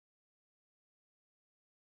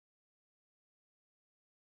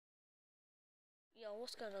Yo,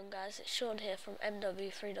 what's going on guys, it's Sean here from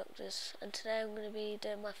MW3 Doctors, and today I'm going to be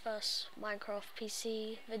doing my first Minecraft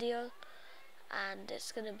PC video, and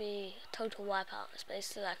it's going to be Total Wipeout. It's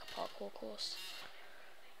basically like a parkour course,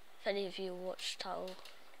 if any of you watched Total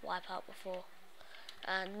Wipeout before.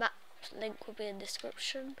 And map link will be in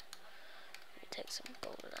description. Let me take some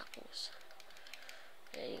golden apples.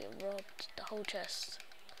 Yeah, you get robbed the whole chest.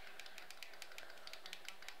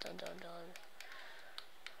 Dun dun dun.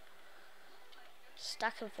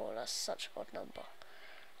 Stack and fall, that's such an odd number.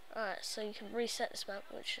 Alright, so you can reset this map,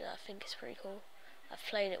 which I think is pretty cool. I've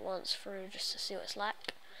played it once through just to see what it's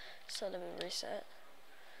like, so let me reset it.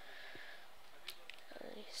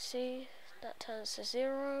 And you see, that turns to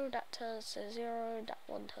 0, that turns to 0, that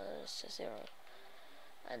one turns to 0.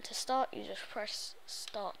 And to start, you just press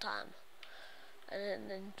start time. And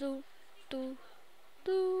then do, then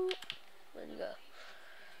you go.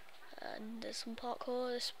 And there's some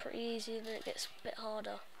parkour, it's pretty easy, and then it gets a bit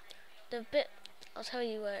harder. I'll tell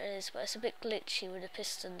you where it is, but it's a bit glitchy with the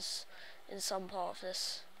pistons in some part of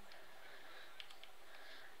this.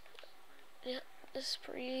 Yeah, this is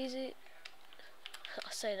pretty easy. I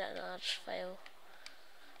say that and I just fail.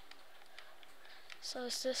 So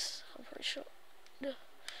is this, I'm pretty sure. Yeah.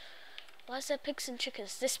 Why is there pigs and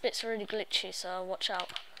chickens? This bit's really glitchy, so watch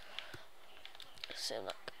out. See, I'm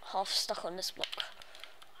like half stuck on this block.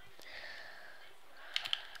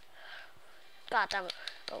 God damn it.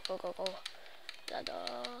 Go, go, go, go.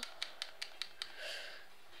 Da-da.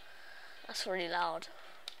 That's really loud.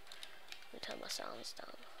 Let me turn my sounds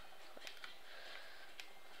down. Wait.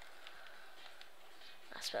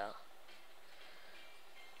 That's better.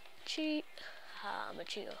 Cheat. Ha, I'm a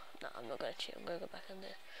cheater. No, I'm not going to cheat. I'm going to go back in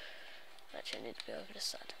there. Actually, I need to be over this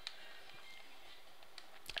side.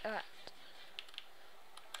 Alright.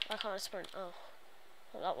 Why can't I sprint? Oh.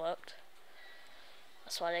 Well, that worked.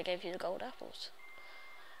 That's why they gave you the gold apples.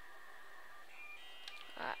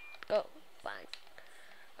 Alright, go. Bang.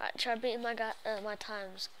 Alright, try beating my time,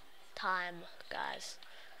 guys.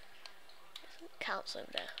 Counts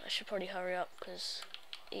over there. I should probably hurry up because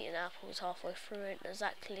eating apples halfway through ain't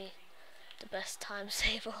exactly the best time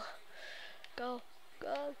saver. Go,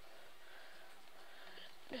 go.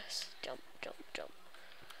 Yes, jump, jump, jump.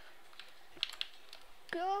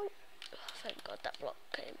 Go. Oh, thank God that block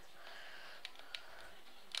came.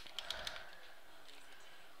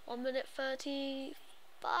 1 minute 35.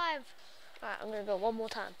 Alright, I'm gonna go one more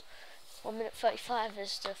time. 1 minute 35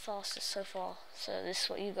 is the fastest so far. So this is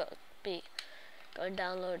what you got to beat. Go and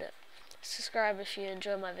download it. Subscribe if you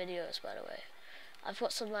enjoy my videos, by the way. I've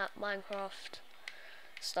got some Minecraft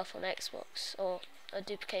stuff on Xbox, or a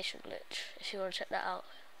duplication glitch, if you want to check that out.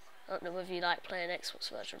 I don't know whether you like playing Xbox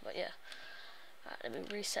version, but yeah. Alright, let me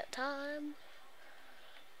reset time.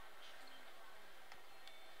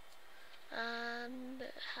 And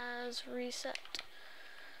it has reset.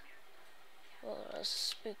 Oh, that's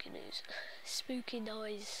spooky news. Spooky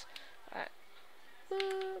noise. Alright.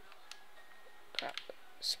 Crap.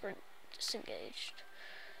 Sprint disengaged.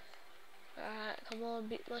 Alright, come on,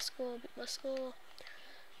 beat my score, beat my score.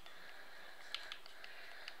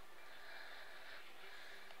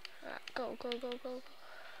 Alright, go, go, go, go.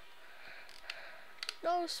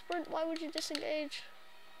 No, sprint, why would you disengage?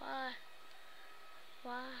 Why?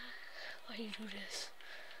 Why? Why do you do this?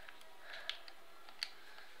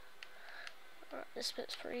 Alright, this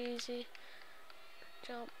bit's pretty easy.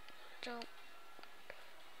 Jump, jump.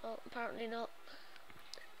 Oh, apparently not.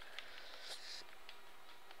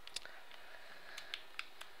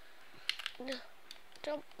 No.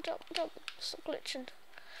 Jump, jump, jump. Stop glitching.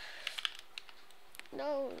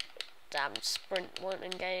 No. Damn, sprint won't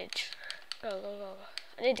engage. Go, go, go.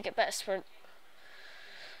 I need to get better sprint.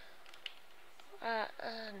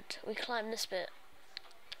 And we climb this bit,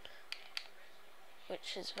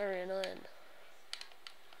 which is very annoying.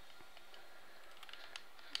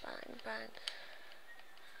 Bang, bang.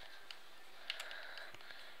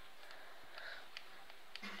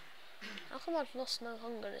 How come I've lost no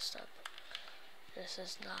hunger this time? This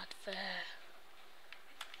is not fair.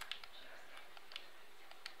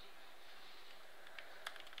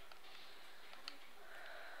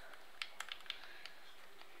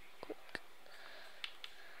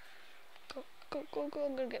 Go, go, go,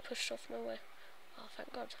 I'm gonna get pushed off, no way. Oh,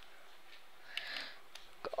 thank God.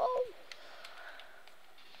 Go!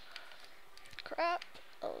 Crap,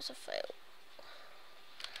 that was a fail.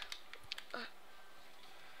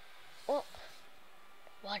 What?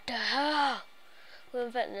 What the hell? We're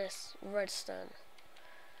inventing this redstone.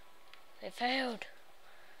 They failed.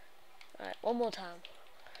 Alright, one more time.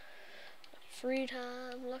 3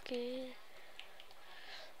 time lucky.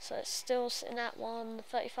 So it's still sitting at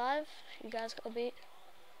 135. You guys gotta beat.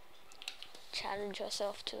 Challenge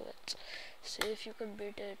yourself to it. See if you can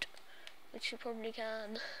beat it, which you probably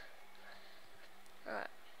can. Alright,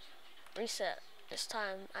 reset. This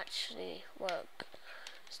time actually work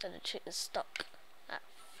instead of cheating stuck at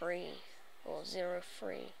 3 or 0-3.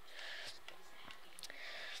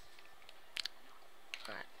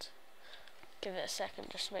 Alright, give it a second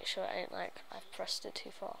just to make sure it ain't like I've pressed it too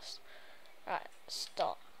fast. Alright,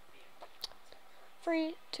 stop.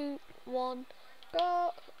 3, 2, 1, go!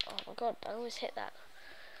 Oh my god, I always hit that.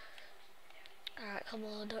 Alright, come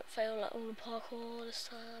on, don't fail like all the parkour this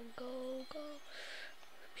time. Go, go.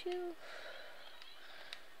 Pew.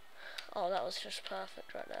 Oh, that was just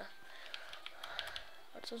perfect right there.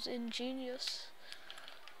 That was ingenious.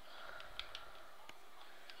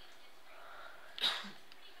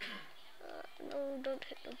 No, don't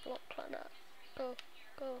hit the block like that. Go,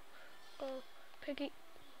 go, go. Piggy,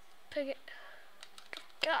 piggy.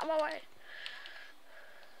 Get out of my way.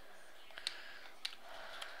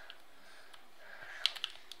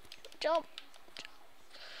 Jump.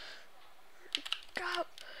 Go,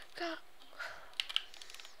 go.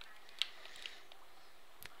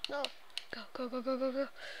 No. Go, go, go, go, go, go.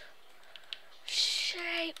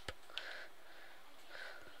 Shape.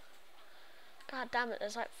 God damn it,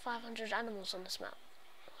 there's like 500 animals on this map.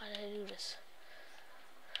 Why did I do this?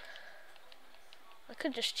 I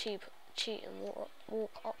could just cheat and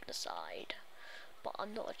walk up the side, but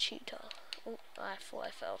I'm not a cheater. Oh, I thought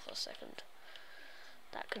I fell for a second.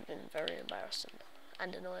 That could have been very embarrassing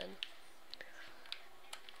and annoying.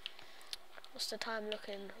 What's the time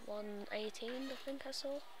looking? 1:18, I think I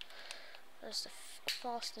saw. That's the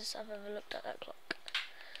fastest I've ever looked at that clock.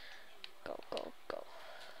 Go, go, go.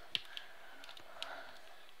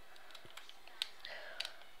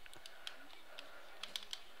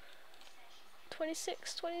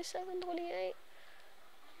 26, 27, 28,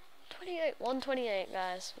 28, 128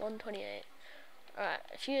 guys, 128. Alright,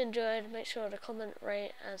 if you enjoyed, make sure to comment,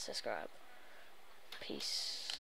 rate and subscribe. Peace.